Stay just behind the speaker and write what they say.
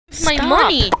My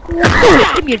money!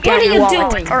 Give me your damn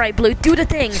wallet. Alright, Blue, do the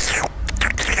thing.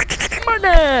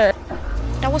 Money!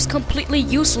 That was completely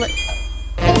useless.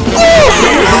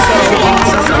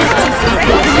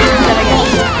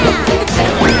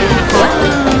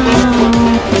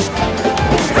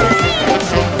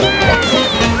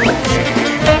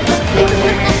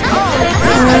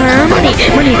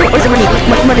 Money, where's the money?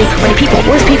 Money, people,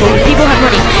 where's people? People have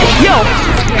money. Yo!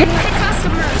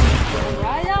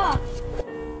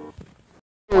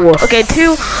 Okay,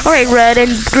 two. Alright, red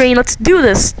and green, let's do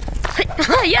this.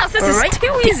 Yes, this is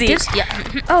too easy.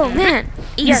 Oh man,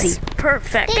 easy. Yes,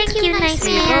 perfect. Thank you, nice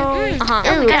man. Oh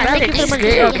my god, thank you so much.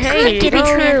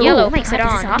 Okay, yellow, makes it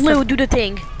on. Blue, do the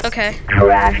thing. Okay.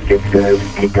 Trash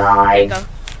deserves to die. There you go.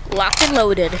 Locked and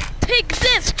loaded. Take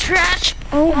this, trash!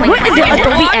 Oh my god. What?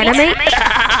 Adobe Animate?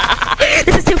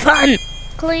 This is too fun!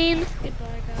 Clean.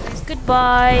 Goodbye, guys.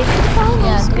 Goodbye.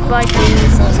 Yes, goodbye,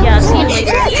 please. Yeah, see you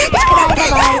later.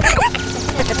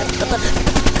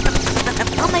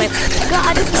 Oh my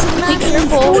god, this is Be not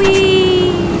careful.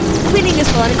 Cleaning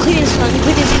is fun. Cleaning is fun.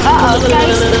 Cleaning is fun.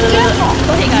 guys, careful.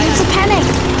 Okay, guys. It's a panic.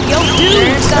 Yo,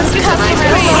 dude.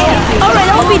 Alright,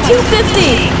 that'll be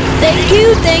 $2.50. Thank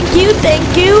you, thank you, thank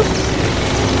you.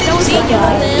 That was so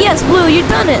good. Yes, Blue, you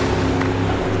done it.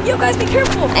 Yo, guys, be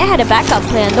careful. I had a backup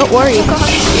plan, don't worry. I'm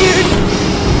scared.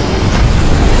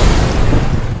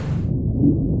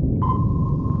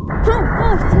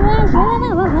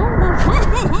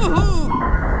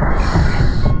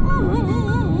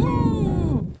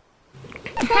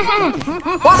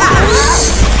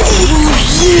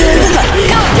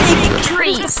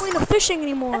 Trees. There's no point of fishing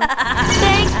anymore.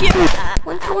 Thank you.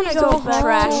 When can we go back?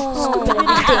 Trash.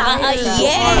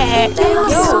 Yeah.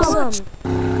 Awesome.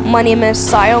 Money miss,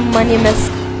 Sile, money miss.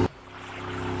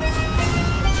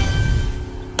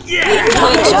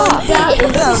 Good job.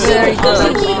 Very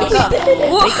good. Wake up.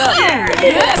 Wake up.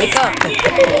 Wake up.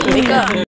 Wake up.